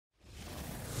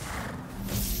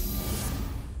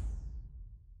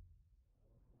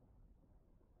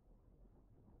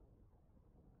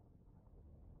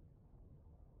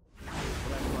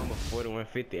doing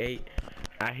 58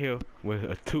 out here with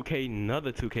a 2K,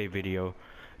 another 2K video.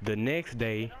 The next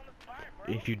day,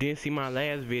 if you didn't see my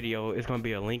last video, it's gonna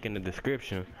be a link in the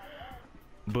description.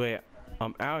 But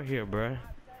I'm out here, bruh.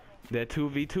 That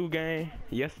 2v2 game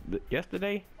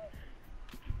yesterday,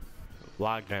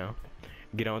 lockdown.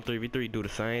 Get on 3v3, do the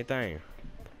same thing.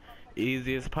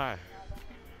 Easy as pie.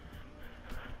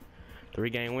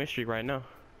 3-game win streak right now.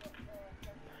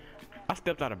 I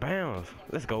stepped out of bounds.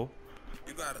 Let's go.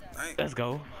 You gotta think. Let's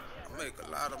go. I make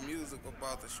a lot of music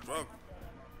about the struggle.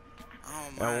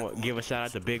 I want to give a shout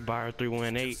out to Big Bar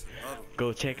 318.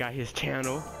 Go check out his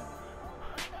channel.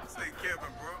 Say Kevin,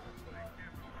 bro.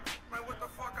 Man, what the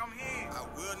fuck I'm here? I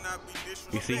will not be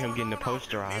disrespectful. You see him getting the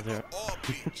posterizer. Damn,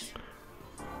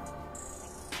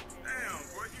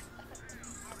 bro,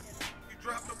 you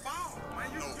dropped the ball.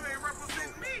 Man, you ain't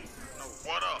represent me. No.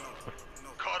 What up?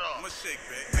 Cut up. I'ma shake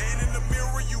back. Man in the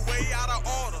mirror, you way out of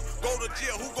order. Go to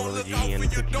jail, who gon' look out for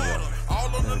your daughter? All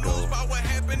on the news about what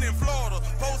happened in Florida.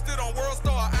 Posted on World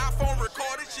Star, iPhone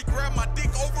recorded. She grabbed my dick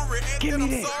over it and then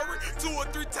I'm sorry. 2 or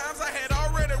 3 times I had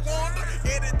already warned her.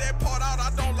 Edit that part out,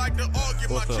 I don't like to argue.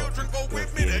 My children go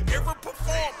with me to every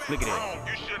performance. Look at that.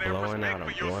 You should have respect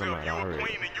for yourself. You a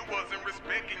queen and you wasn't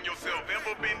respecting yourself.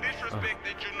 Ever been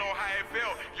disrespected, you know how it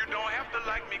felt. You don't have to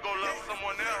like me, go love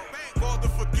someone else. Father,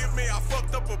 forgive me, I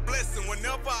fucked up a blessing.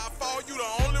 Whenever I fall, you the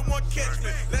only one catch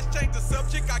me. Let's change the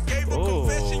subject, I gave a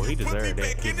confession. You put me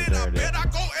back in it, I bet I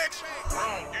go extra.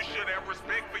 You should have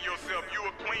respect for yourself. You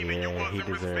a queen and you wasn't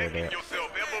respecting yourself.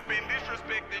 Ever been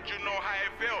disrespected, you know how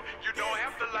it felt. You don't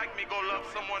have to like me, go love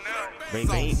someone else.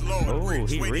 Oh,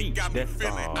 he reached. That's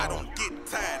all. I don't get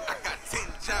tired. I got 10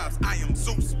 jobs. I am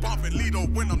Zeus, bumping Lido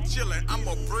when I'm chilling. I'm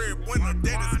a breadwinner,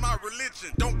 that is my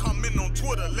religion. Don't come in on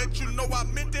Twitter, let you know I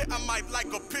meant it. I might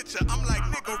like a picture. I'm like,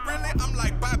 nigga, really? I'm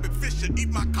like Bobby Fischer, eat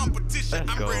my competition.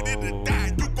 I'm ready to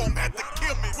die. You gon' have to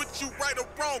kill me. With you right or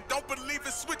wrong, don't believe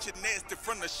it. Switch it nasty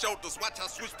from the shoulders. Watch I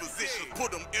switch positions.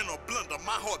 Put them in a blender.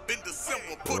 My heart been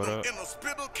December. Put them in a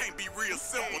spittle. Can't be real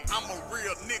simple. I'm a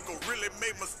real nigga. Really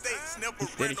made mistakes. Never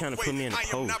ran away. I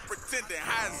am not pretending.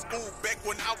 High school back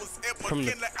when I was at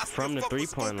McKinley. From the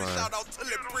 3-point line. Shout out to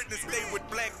let Britney stay with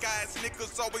black guys.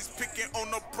 Niggas always picking on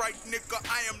a bright nigga.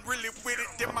 I am really with it.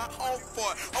 Then my home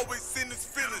for it. Always in his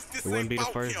feelings. This ain't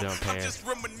about him. I'm just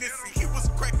reminiscing. He was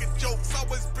cracking jokes.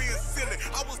 Always being silly.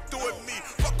 I was doing me.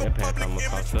 Fuck a public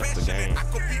image. Passionate. I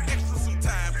could be extra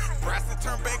sometime. Bryson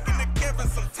turn back into Kevin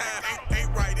sometime. Ain't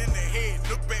right in the head.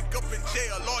 Look back up in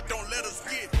jail. Lord, don't let us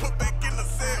get put back in the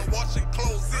cell. Washing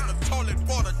clothes in the toilet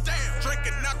water. Damn.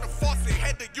 Drinking out the faucet.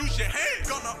 Had to use your hand.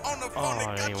 Gonna on the phone. They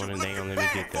got you looking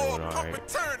back for a pump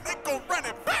return. They gon' run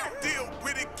it back. Deal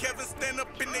with it. Kevin stand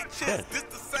up in their chest. This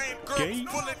the same girl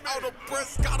pulling out her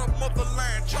breast. Got a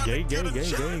motherline. Trying to get a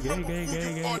check.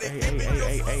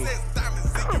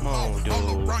 Come on, dude.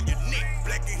 All around your neck.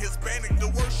 Black and Hispanic, the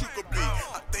worst you could be.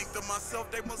 I think to myself,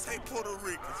 they must hate Puerto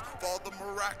Ricans. Father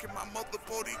Moroccan, my mother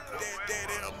Puerto Rican.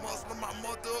 Daddy a Muslim, my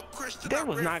mother a Christian. That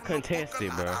was not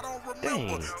contested, bro.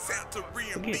 Dang.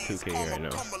 Forget 2K right now.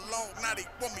 Come along, now they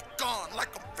want me gone like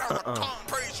I'm Farrakhan.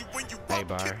 Praise you when you hey,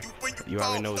 Bar. You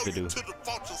already know what to do.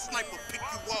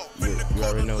 You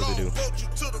already know what to do. You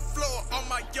to the floor. All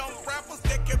my young rappers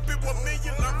that can be 1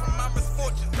 million. Learn from my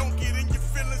misfortune. Don't get in your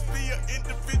feelings. Be an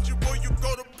individual. You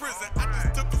go to prison. I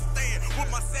just took a stand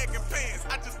with my sagging pants.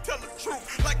 I just tell the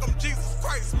truth like I'm Jesus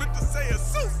Christ. Meant to say a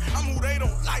Zeus. I'm who they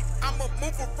don't like. I'ma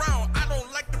move around. I don't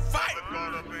like to fight.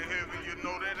 God up in heaven, you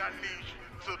know that I need you.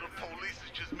 To the police,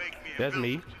 it just make me. That's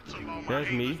me. That's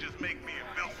me. Just make me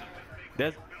invincible.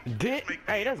 That's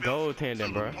hey, that's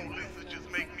goaltending, bro.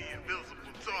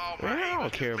 I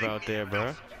don't care about that,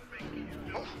 bro.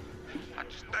 I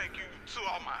just thank you to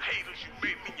all my haters. You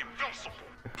made me invincible.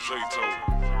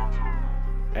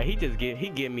 Hey, he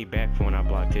get me back for when I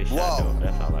blocked his shot, though.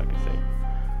 That's all I can say.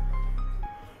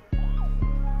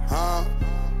 Huh?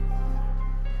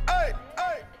 Hey,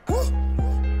 hey, woo,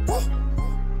 woo.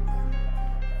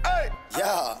 Hey,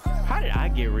 yeah. How did I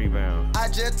get rebound? I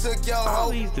just took your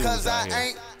hoe, cause I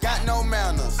ain't got no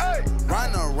manners. Hey.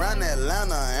 Run around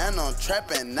Atlanta and I'm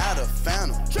trapping out of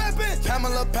phantom. Trapping.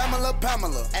 Pamela, Pamela,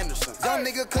 Pamela Anderson. Young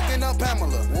nigga cooking up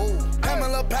Pamela. Woo.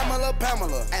 Pamela, Pamela,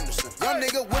 Pamela Anderson. Young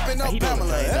nigga whipping up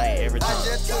Pamela. Hey. I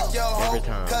just took your hoe,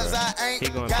 cause I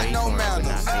ain't got no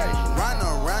manners. Run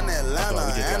around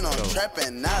Atlanta and I'm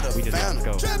trapping out of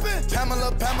phantom. Trapping.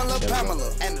 Pamela, Pamela,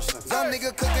 Pamela Anderson. Young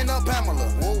nigga cooking up Pamela.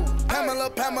 Woo. Pamela,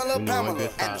 Pamela, Pamela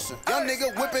Anderson. Young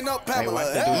nigga whipping up Pamela.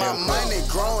 My money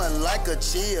growing like a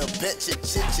chill. Betcha,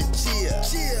 chill.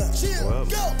 Well.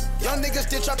 Go. Young niggas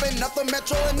still trapping up the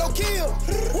metro and no kill.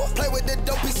 Play with the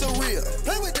dope piece of real.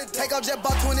 Play with the take off jet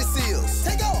bought 20 seals.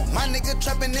 Take off. My nigga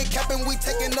trapping and capping, we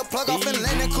taking the plug off and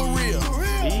landing Korea.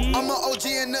 I'm an OG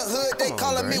in the hood, they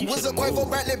calling me Wizard Quavo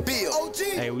Bradley Bill.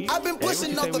 OG, I've been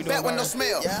pushing off the bat with no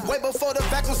smell. Way before the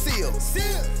vacuum seal.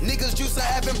 Niggas used to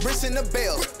having bricks in the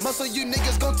bell. Muscle you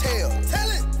niggas gon' tell. Tell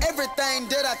it. Everything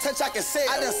that I touch I can sell.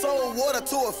 I done sold water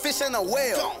to a fish and a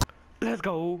whale. Let's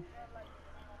go.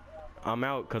 I'm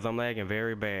out because I'm lagging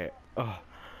very bad.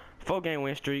 4-game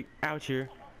win streak out here.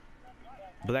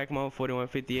 Black Mo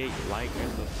 4158. Like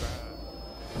and subscribe.